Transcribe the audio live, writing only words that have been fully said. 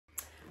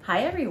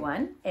Hi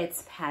everyone,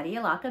 it's Patty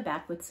Alaka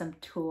back with some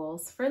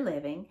tools for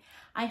living.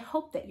 I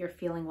hope that you're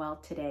feeling well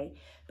today,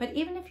 but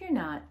even if you're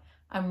not,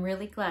 I'm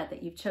really glad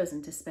that you've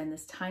chosen to spend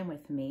this time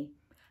with me.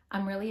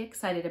 I'm really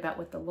excited about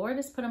what the Lord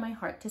has put on my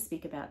heart to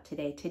speak about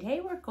today.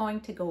 Today we're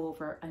going to go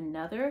over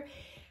another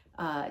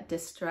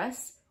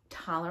distress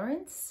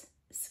tolerance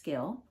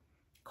skill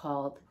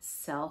called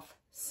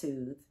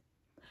self-soothe.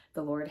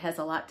 The Lord has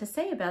a lot to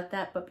say about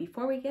that, but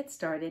before we get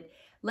started,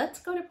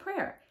 let's go to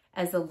prayer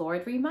as the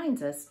Lord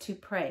reminds us to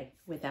pray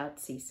without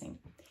ceasing.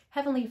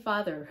 Heavenly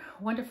Father,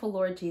 wonderful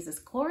Lord Jesus,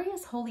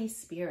 glorious Holy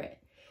Spirit,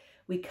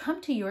 we come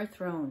to your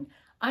throne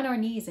on our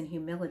knees in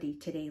humility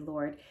today,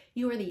 Lord.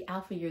 You are the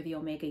Alpha, you're the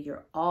Omega,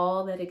 you're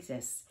all that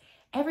exists.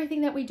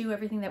 Everything that we do,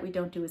 everything that we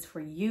don't do is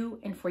for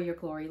you and for your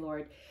glory,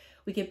 Lord.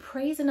 We give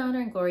praise and honor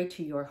and glory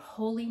to your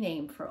holy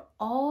name for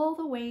all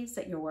the ways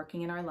that you're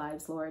working in our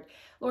lives, Lord.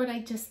 Lord, I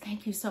just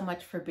thank you so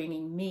much for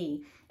bringing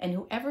me and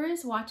whoever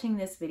is watching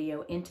this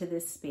video into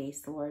this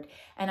space, Lord.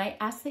 And I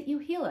ask that you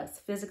heal us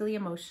physically,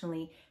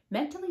 emotionally,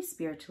 mentally,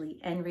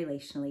 spiritually, and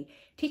relationally.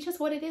 Teach us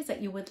what it is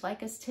that you would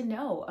like us to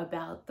know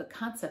about the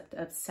concept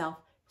of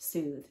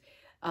self-soothe.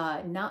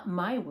 Not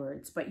my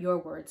words, but your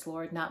words,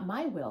 Lord. Not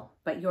my will,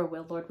 but your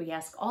will, Lord. We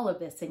ask all of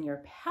this in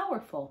your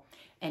powerful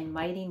and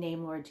mighty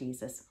name, Lord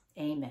Jesus.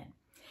 Amen.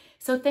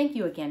 So thank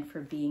you again for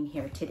being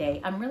here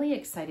today. I'm really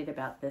excited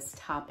about this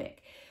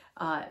topic.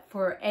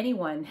 For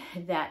anyone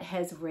that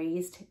has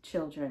raised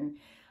children,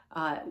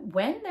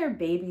 when they're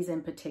babies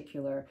in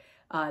particular,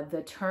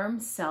 the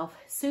term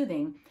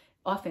self-soothing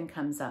often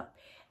comes up.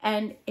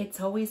 And it's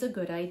always a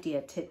good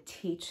idea to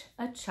teach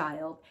a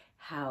child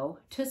how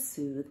to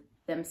soothe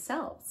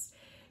themselves.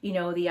 You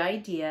know, the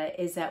idea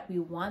is that we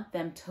want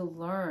them to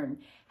learn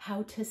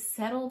how to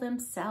settle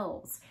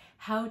themselves,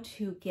 how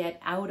to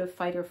get out of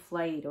fight or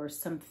flight or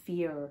some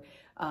fear,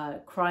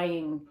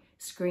 crying,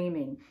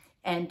 screaming,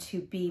 and to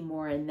be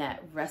more in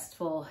that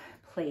restful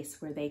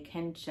place where they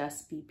can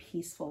just be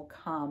peaceful,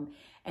 calm,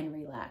 and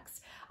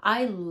relax.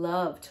 I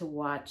love to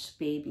watch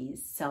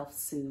babies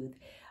self-soothe.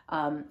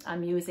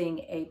 I'm using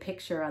a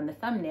picture on the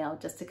thumbnail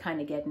just to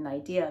kind of get an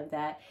idea of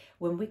that.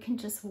 When we can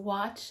just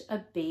watch a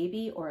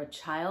baby or a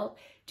child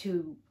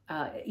to,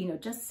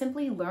 just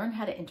simply learn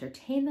how to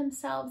entertain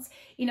themselves.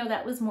 You know,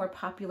 that was more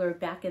popular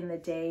back in the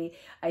day,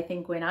 I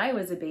think when I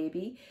was a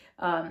baby,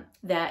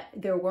 that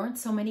there weren't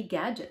so many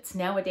gadgets.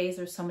 Nowadays,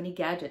 there's so many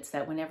gadgets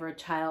that whenever a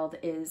child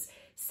is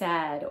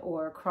sad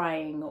or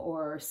crying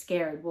or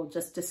scared, we'll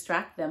just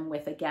distract them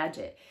with a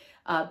gadget.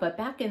 But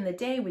back in the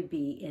day, we'd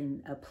be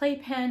in a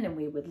playpen and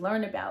we would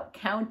learn about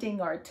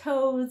counting our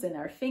toes and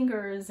our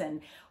fingers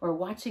or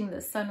watching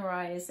the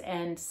sunrise.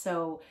 And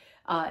so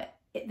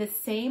the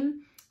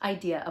same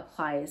idea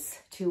applies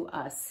to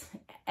us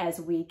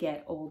as we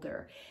get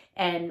older.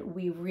 And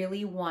we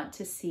really want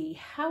to see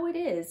how it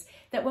is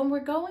that when we're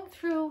going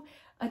through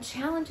a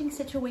challenging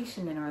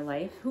situation in our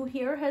life, who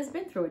here has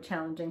been through a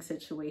challenging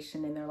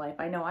situation in their life?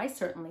 I know I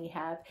certainly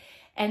have.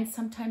 And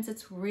sometimes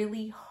it's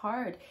really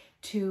hard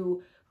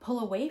to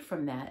pull away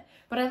from that.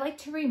 But I like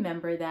to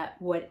remember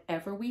that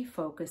whatever we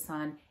focus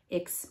on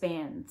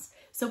expands.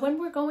 So when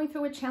we're going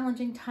through a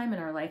challenging time in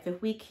our life,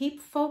 if we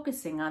keep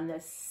focusing on the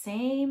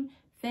same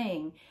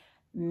thing,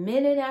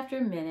 minute after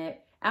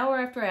minute, hour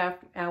after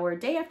hour,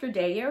 day after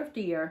day, year after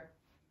year,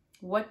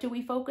 what do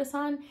we focus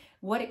on?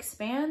 What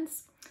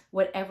expands?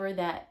 Whatever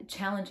that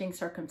challenging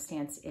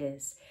circumstance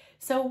is.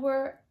 So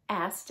we're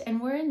asked and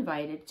we're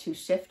invited to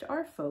shift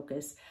our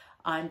focus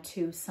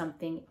onto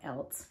something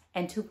else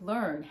and to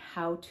learn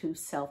how to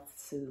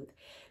self-soothe.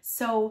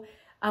 So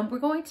we're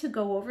going to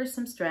go over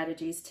some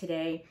strategies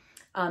today.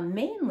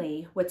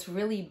 Mainly what's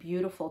really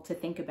beautiful to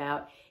think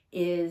about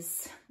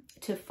is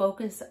to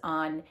focus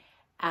on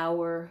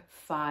our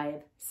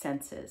 5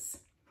 senses.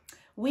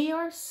 We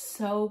are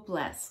so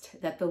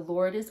blessed that the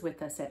Lord is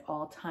with us at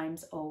all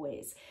times,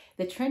 always.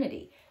 The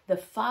Trinity, the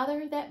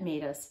Father that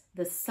made us,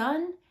 the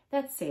Son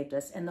that saved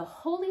us, and the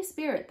Holy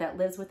Spirit that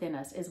lives within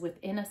us is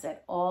within us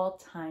at all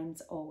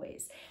times,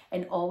 always.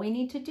 And all we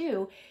need to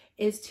do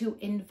is to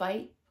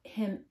invite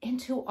him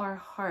into our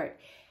heart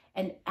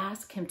and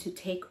ask him to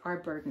take our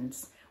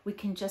burdens. We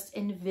can just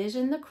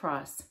envision the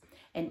cross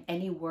and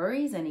any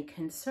worries, any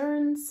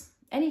concerns,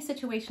 any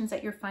situations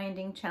that you're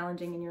finding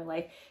challenging in your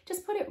life,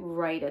 just put it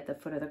right at the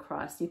foot of the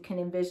cross. You can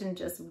envision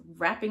just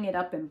wrapping it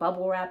up in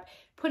bubble wrap,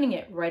 putting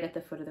it right at the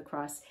foot of the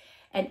cross.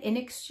 And in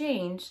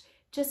exchange,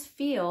 just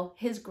feel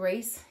his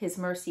grace, his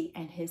mercy,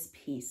 and his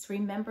peace.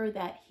 Remember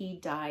that he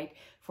died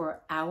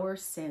for our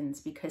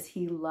sins because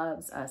he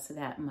loves us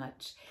that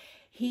much.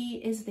 He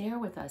is there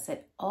with us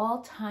at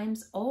all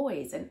times,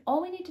 always. And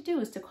all we need to do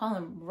is to call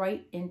him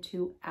right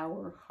into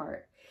our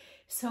heart.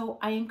 So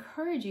I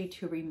encourage you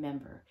to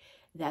remember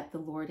that the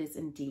Lord is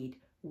indeed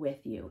with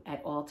you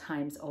at all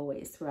times,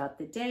 always, throughout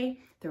the day,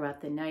 throughout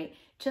the night.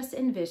 Just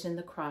envision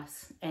the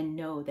cross and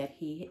know that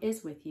he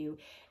is with you.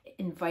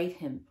 Invite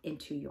him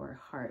into your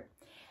heart.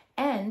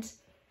 And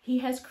he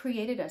has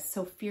created us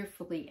so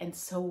fearfully and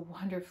so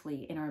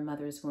wonderfully in our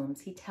mother's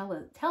wombs. He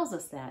tells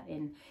us that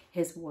in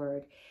his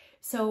word.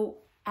 So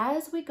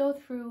As we go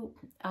through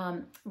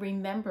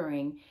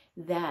remembering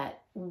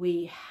that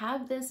we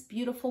have this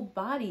beautiful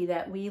body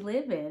that we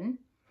live in,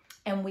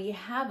 and we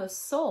have a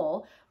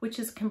soul, which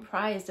is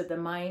comprised of the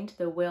mind,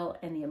 the will,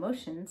 and the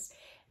emotions,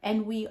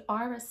 and we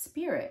are a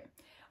spirit,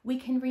 we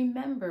can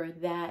remember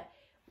that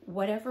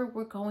whatever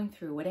we're going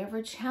through,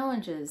 whatever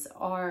challenges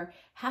are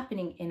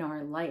happening in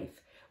our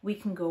life, we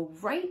can go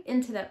right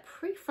into that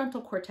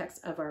prefrontal cortex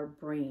of our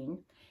brain,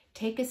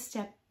 take a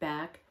step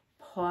back,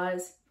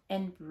 pause,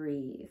 and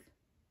breathe.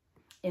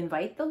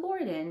 Invite the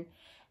Lord in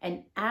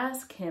and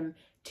ask Him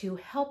to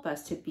help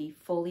us to be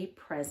fully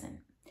present.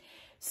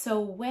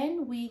 So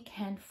when we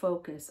can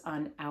focus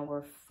on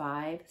our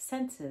 5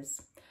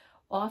 senses,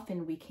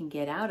 often we can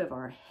get out of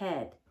our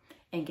head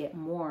and get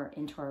more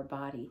into our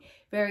body.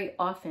 Very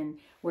often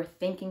we're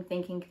thinking,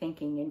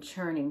 and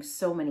churning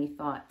so many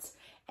thoughts.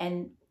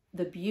 And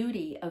the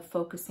beauty of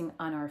focusing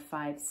on our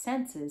 5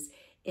 senses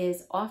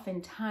is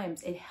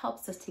oftentimes it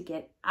helps us to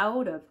get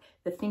out of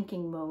the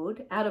thinking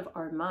mode, out of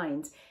our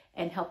minds,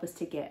 and help us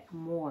to get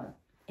more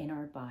in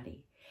our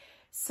body.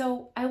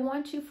 So I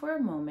want you for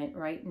a moment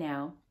right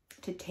now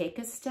to take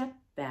a step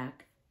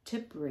back, to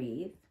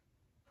breathe,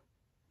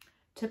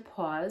 to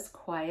pause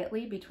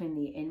quietly between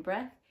the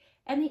in-breath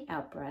and the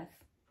out-breath,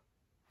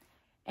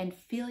 and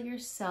feel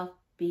yourself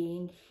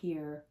being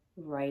here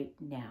right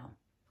now.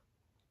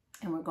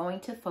 And we're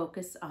going to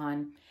focus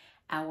on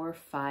our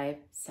 5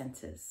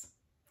 senses.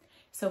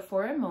 So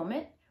for a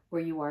moment,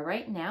 where you are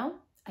right now,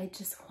 I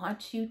just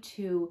want you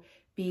to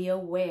be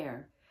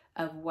aware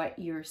of what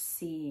you're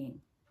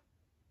seeing.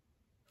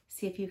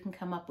 See if you can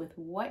come up with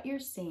what you're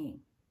seeing.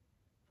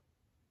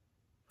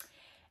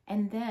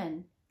 And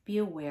then be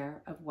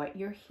aware of what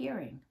you're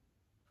hearing.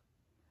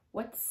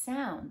 What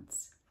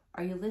sounds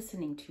are you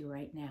listening to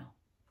right now?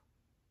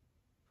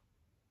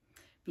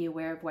 Be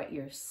aware of what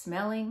you're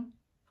smelling.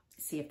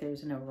 See if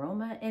there's an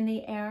aroma in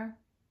the air.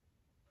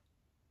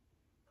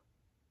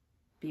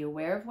 Be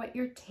aware of what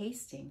you're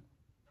tasting.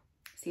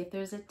 See if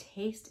there's a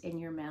taste in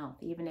your mouth,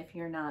 even if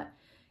you're not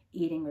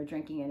eating or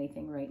drinking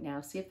anything right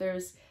now. See if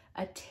there's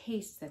a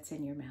taste that's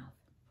in your mouth.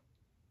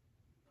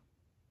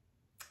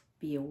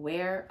 Be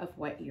aware of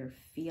what you're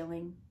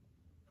feeling,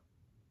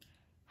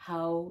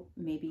 how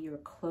maybe your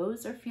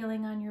clothes are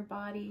feeling on your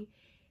body,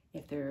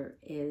 if there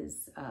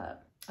is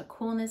a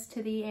coolness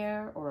to the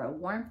air or a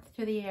warmth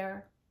to the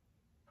air.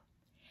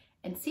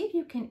 And see if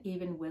you can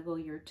even wiggle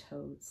your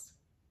toes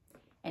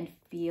and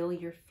feel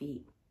your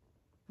feet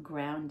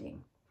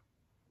grounding.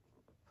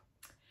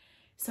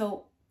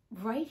 So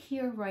right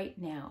here, right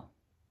now,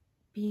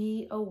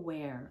 be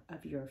aware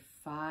of your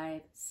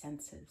 5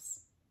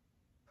 senses.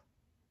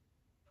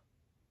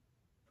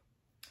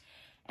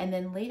 And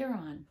then later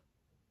on,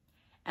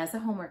 as a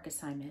homework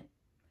assignment,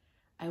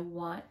 I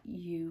want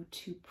you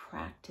to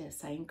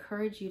practice. I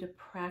encourage you to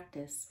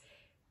practice.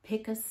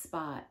 Pick a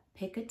spot,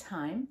 pick a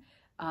time.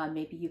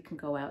 Maybe you can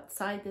go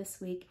outside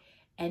this week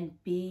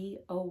and be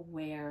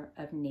aware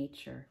of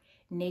nature.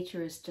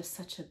 Nature is just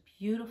such a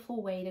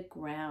beautiful way to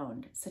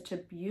ground, such a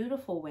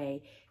beautiful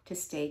way to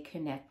stay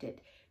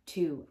connected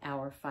to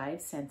our 5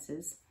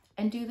 senses,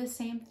 and do the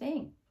same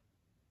thing.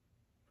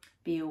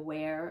 Be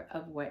aware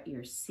of what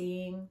you're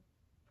seeing.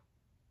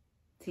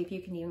 See if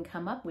you can even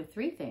come up with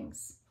 3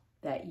 things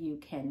that you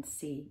can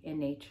see in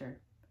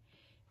nature.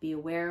 Be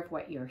aware of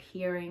what you're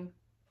hearing.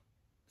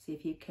 See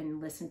if you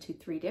can listen to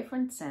 3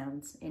 different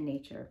sounds in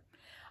nature.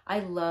 I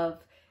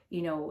love,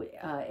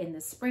 in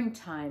the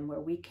springtime where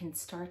we can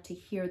start to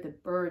hear the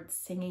birds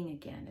singing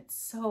again. It's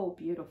so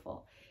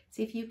beautiful.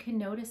 See if you can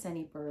notice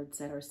any birds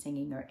that are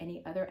singing or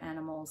any other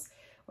animals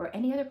or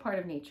any other part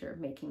of nature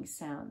making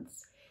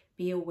sounds.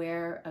 Be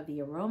aware of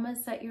the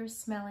aromas that you're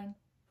smelling.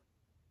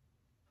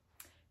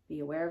 Be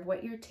aware of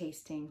what you're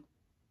tasting.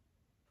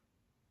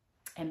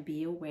 And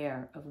be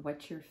aware of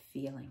what you're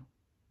feeling.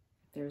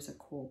 If there's a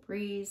cool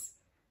breeze,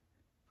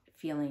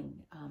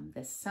 feeling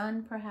the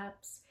sun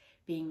perhaps,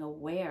 being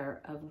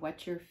aware of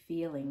what you're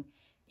feeling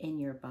in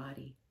your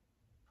body.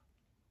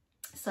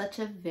 Such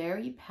a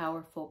very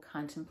powerful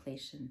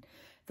contemplation.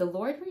 The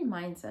Lord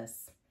reminds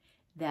us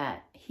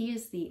that He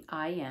is the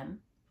I am.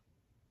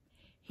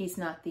 He's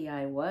not the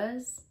I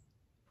was,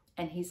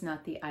 and He's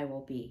not the I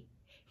will be.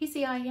 He's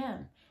the I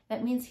am.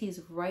 That means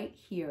He's right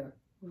here,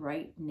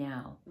 right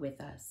now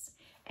with us.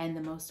 And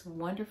the most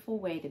wonderful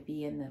way to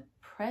be in the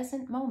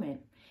present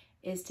moment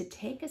is to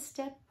take a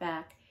step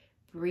back,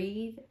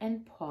 breathe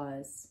and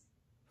pause,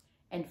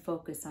 and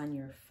focus on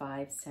your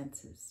 5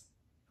 senses.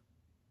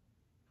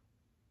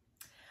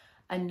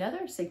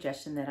 Another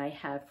suggestion that I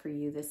have for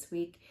you this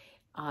week,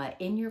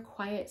 in your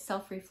quiet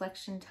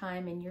self-reflection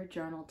time, in your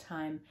journal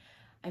time,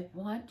 I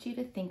want you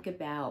to think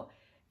about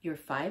your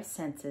 5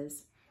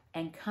 senses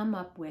and come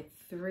up with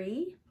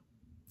 3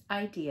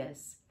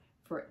 ideas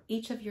for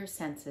each of your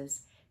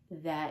senses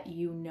that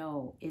you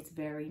know is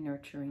very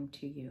nurturing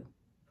to you.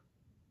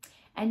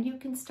 And you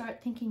can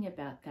start thinking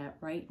about that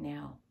right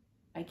now.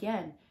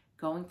 Again,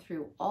 going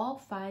through all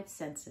 5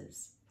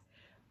 senses.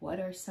 What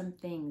are some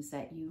things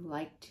that you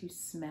like to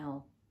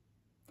smell?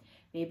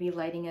 maybe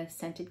lighting a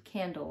scented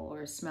candle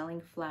or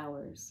smelling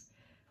flowers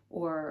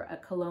or a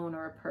cologne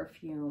or a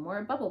perfume or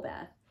a bubble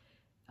bath.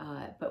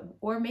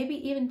 Or maybe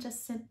even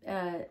just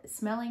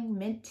smelling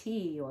mint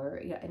tea or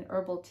an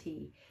herbal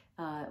tea.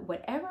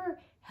 Whatever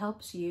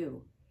helps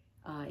you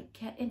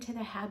get into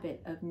the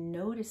habit of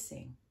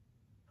noticing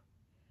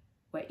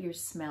what you're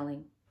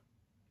smelling,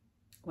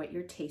 what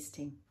you're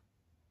tasting,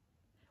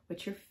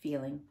 what you're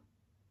feeling,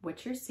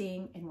 what you're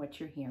seeing, and what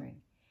you're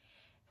hearing.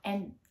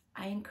 And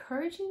I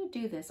encourage you to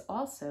do this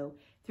also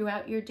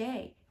throughout your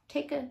day.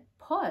 Take a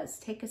pause,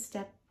 take a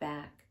step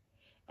back,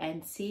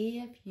 and see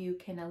if you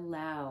can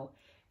allow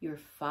your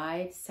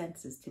 5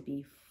 senses to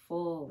be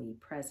fully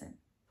present.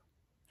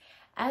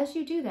 As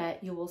you do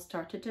that, you will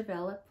start to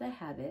develop the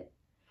habit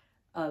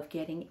of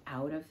getting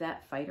out of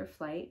that fight or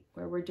flight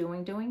where we're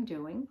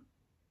doing,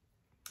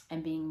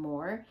 and being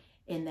more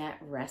in that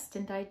rest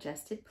and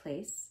digested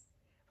place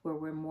where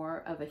we're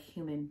more of a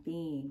human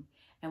being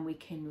and we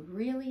can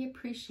really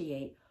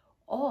appreciate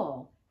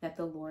all that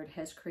the Lord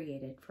has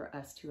created for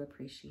us to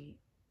appreciate.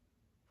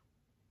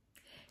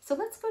 So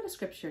let's go to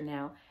scripture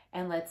now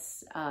and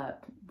let's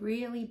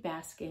really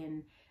bask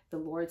in the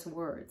Lord's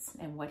words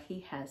and what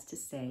he has to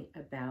say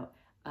about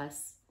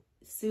us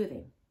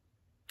soothing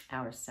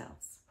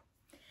ourselves.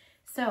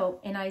 So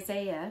in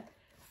Isaiah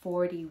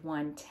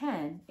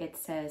 41:10, it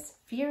says,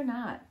 "Fear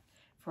not,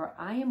 for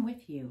I am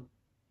with you.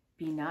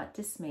 Be not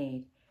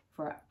dismayed,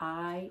 for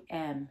I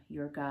am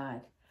your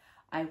God.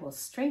 I will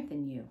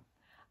strengthen you.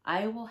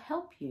 I will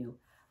help you.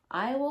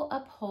 I will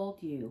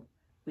uphold you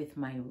with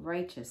my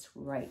righteous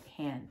right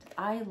hand."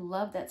 I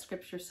love that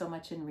scripture so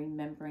much, in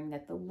remembering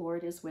that the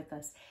Lord is with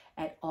us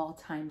at all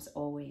times,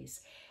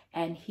 always.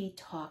 And he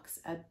talks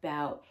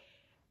about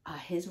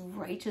his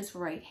righteous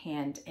right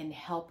hand and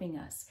helping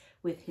us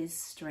with his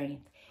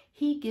strength.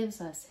 He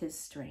gives us his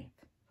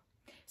strength.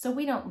 So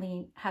we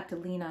don't have to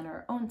lean on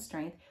our own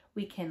strength.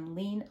 We can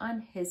lean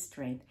on his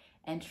strength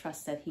and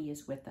trust that he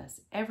is with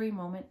us every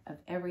moment of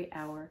every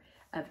hour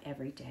of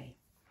every day.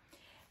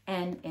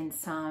 And in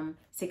Psalm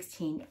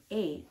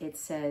 16:8, it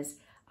says,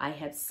 "I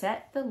have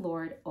set the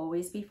Lord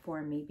always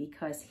before me,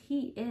 because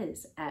he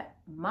is at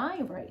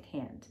my right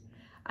hand.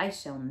 I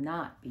shall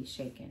not be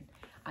shaken."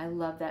 I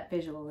love that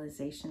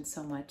visualization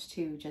so much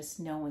too, just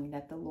knowing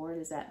that the Lord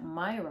is at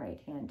my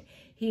right hand.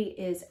 He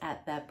is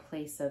at that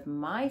place of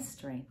my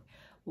strength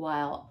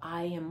while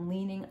I am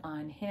leaning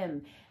on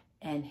him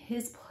and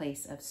his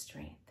place of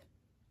strength.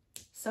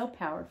 So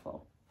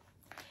powerful.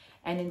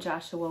 And in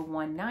Joshua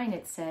 1:9,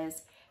 it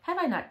says, "Have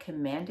I not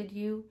commanded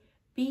you?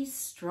 Be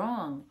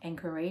strong and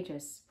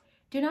courageous.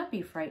 Do not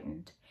be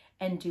frightened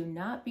and do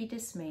not be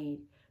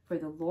dismayed, for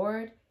the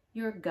Lord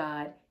your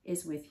God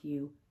is with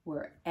you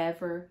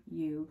wherever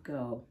you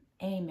go."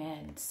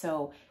 Amen.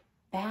 So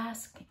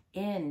bask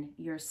in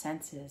your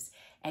senses.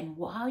 And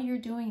while you're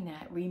doing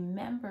that,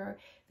 remember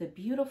the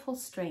beautiful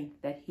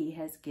strength that he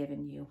has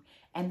given you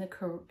and the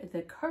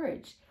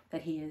courage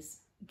that he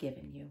has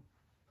given you.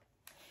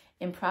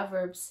 In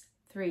Proverbs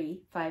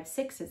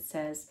 3:5-6, it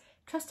says,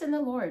 "Trust in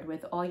the Lord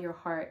with all your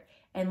heart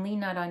and lean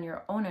not on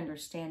your own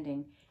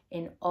understanding.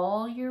 In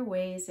all your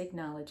ways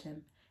acknowledge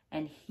him,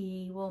 and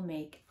he will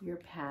make your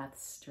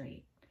paths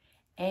straight."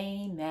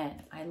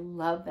 Amen. I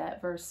love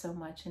that verse so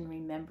much, and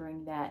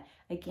remembering that,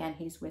 again,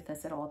 he's with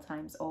us at all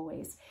times,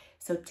 always.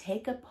 So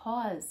take a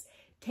pause,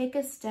 take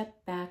a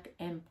step back,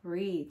 and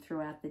breathe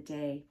throughout the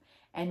day.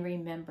 And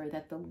remember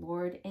that the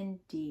Lord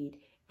indeed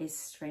is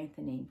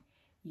strengthening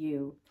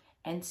you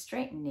and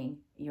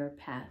straightening your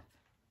path.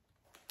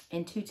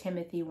 In 2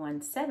 Timothy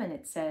 1:7,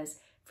 it says,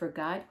 "For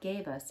God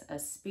gave us a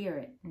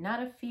spirit,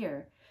 not of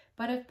fear,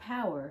 but of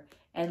power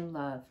and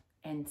love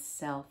and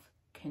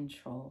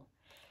self-control."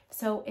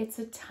 So it's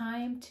a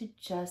time to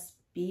just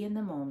be in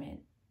the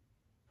moment,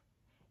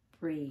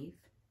 breathe,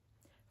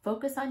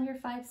 focus on your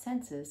 5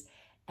 senses,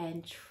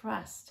 and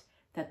trust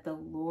that the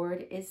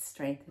Lord is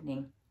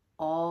strengthening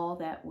all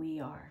that we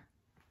are.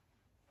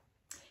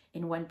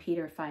 In 1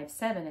 Peter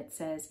 5:7, it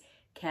says,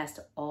 "Cast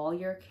all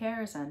your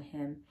cares on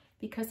him,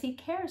 because he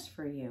cares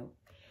for you."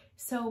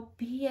 So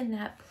be in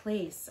that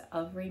place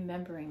of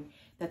remembering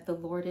that the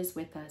Lord is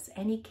with us.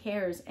 Any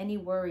cares, any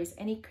worries,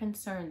 any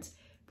concerns,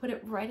 put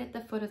it right at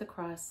the foot of the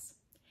cross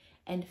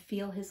and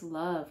feel his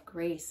love,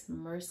 grace,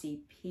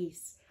 mercy,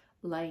 peace,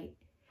 light,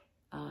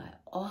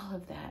 all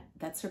of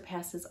that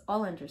surpasses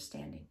all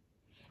understanding.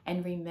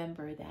 And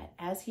remember that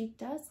as he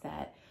does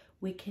that,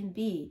 we can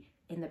be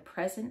in the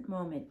present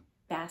moment,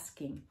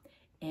 basking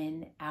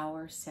in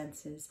our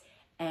senses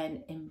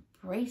and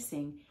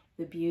embracing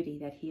the beauty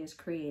that he has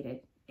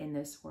created in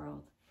this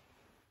world.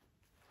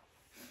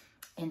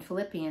 In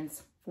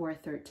Philippians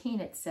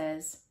 4:13, it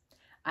says,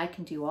 "I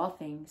can do all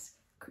things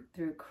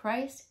through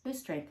Christ who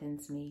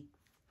strengthens me."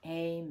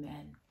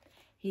 Amen.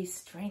 He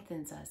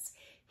strengthens us.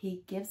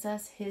 He gives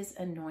us his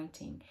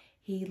anointing.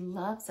 He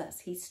loves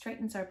us. He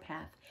straightens our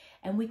path.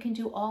 And we can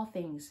do all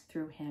things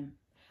through him.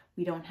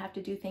 We don't have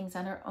to do things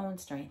on our own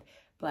strength,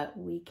 but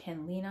we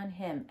can lean on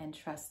him and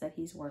trust that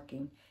he's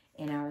working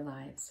in our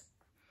lives.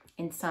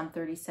 In Psalm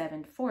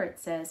 37:4, it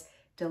says,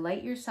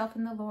 "Delight yourself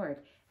in the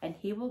Lord, and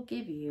he will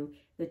give you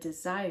the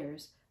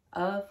desires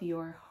of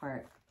your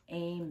heart.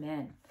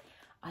 Amen.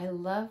 I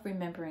love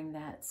remembering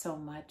that so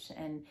much,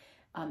 and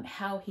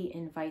how he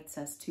invites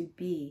us to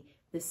be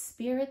the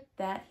spirit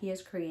that he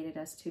has created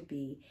us to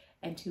be,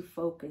 and to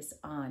focus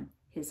on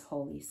his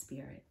Holy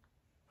Spirit.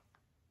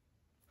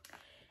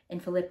 In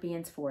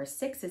Philippians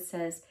 4:6, it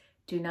says,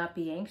 "Do not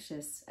be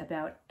anxious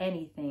about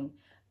anything,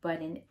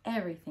 but in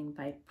everything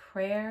by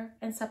prayer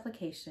and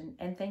supplication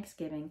and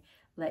thanksgiving,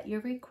 let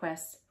your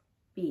requests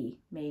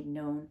be made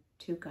known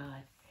to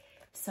God."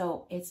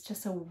 So it's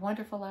just a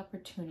wonderful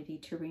opportunity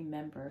to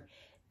remember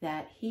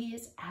that he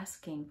is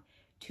asking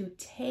to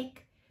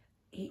take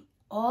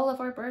all of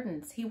our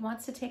burdens. He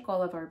wants to take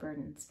all of our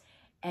burdens,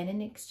 and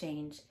in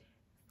exchange,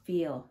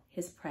 feel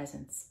his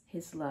presence,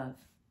 his love,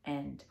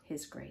 and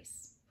his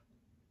grace.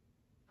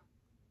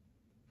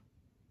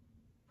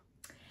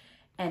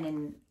 And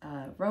in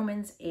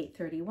Romans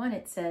 8:31,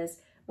 it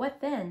says, "What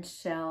then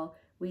shall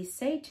we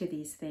say to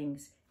these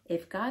things?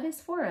 If God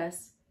is for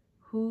us,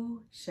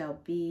 who shall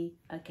be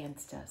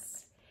against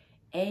us?"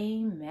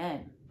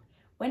 Amen.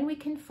 When we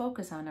can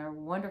focus on our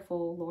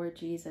wonderful Lord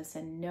Jesus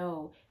and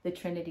know the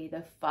Trinity,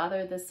 the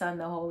Father, the Son,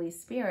 the Holy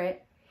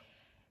Spirit,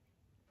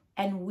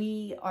 and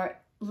we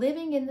are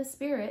living in the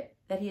Spirit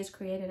that he has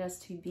created us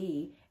to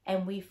be,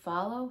 and we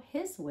follow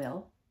his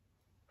will,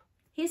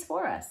 he's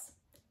for us.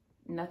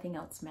 Nothing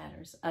else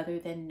matters other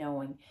than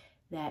knowing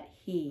that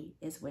he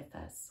is with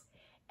us.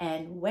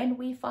 And when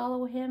we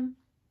follow him,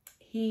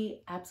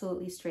 he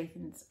absolutely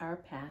strengthens our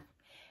path,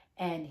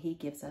 and he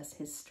gives us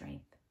his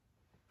strength.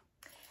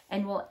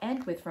 And we'll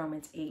end with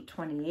Romans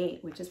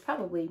 8:28, which is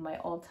probably my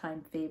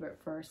all-time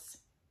favorite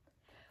verse.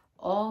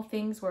 "All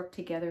things work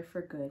together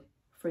for good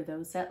for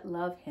those that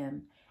love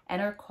him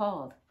and are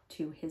called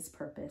to his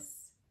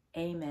purpose."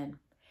 Amen.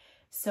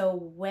 So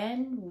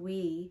when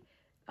we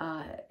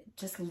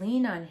just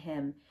lean on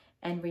him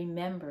and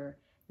remember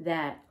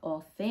that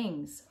all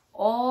things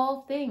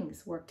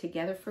work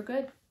together for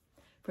good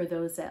for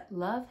those that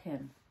love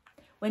him.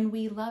 When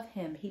we love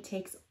him, he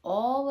takes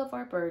all of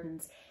our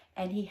burdens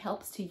and he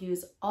helps to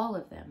use all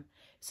of them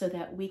so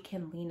that we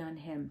can lean on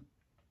him.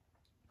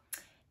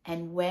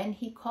 And when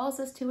he calls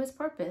us to his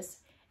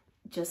purpose,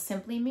 just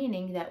simply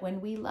meaning that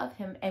when we love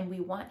him and we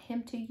want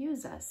him to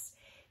use us,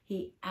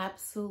 he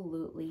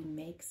absolutely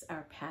makes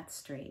our path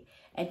straight,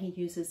 and he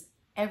uses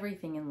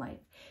everything in life.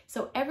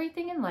 So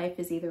everything in life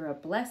is either a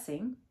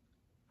blessing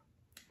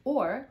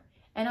or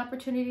an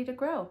opportunity to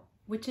grow,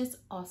 which is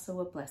also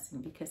a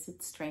blessing because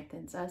it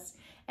strengthens us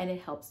and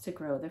it helps to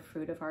grow the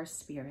fruit of our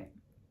spirit.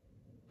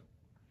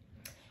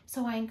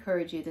 So I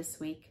encourage you this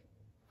week,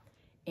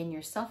 in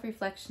your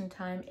self-reflection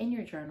time, in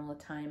your journal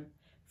time,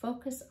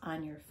 focus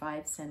on your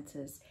 5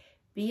 senses.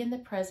 Be in the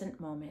present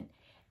moment.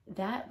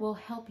 That will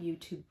help you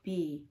to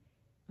be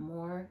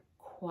more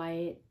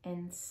quiet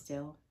and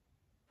still,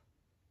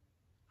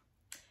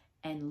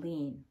 and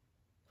lean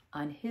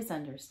on his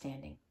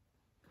understanding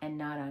and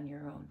not on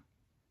your own.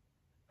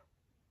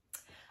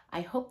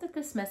 I hope that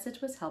this message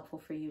was helpful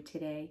for you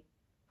today.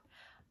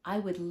 I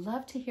would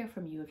love to hear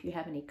from you if you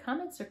have any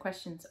comments or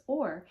questions,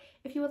 or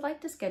if you would like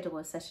to schedule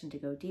a session to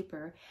go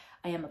deeper.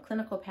 I am a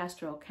clinical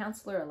pastoral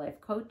counselor, a life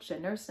coach, a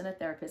nurse, and a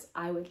therapist.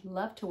 I would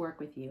love to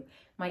work with you.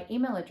 My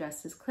email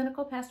address is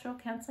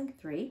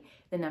clinicalpastoralcounseling3,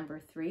 the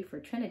number 3 for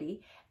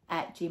Trinity,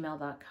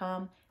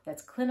 @gmail.com.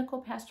 That's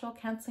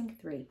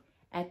clinicalpastoralcounseling3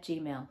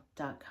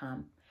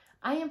 @gmail.com.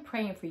 I am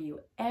praying for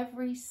you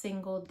every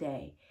single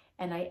day,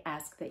 and I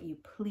ask that you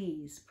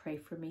please pray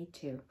for me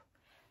too.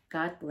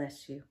 God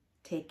bless you.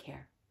 Take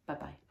care.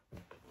 Bye-bye.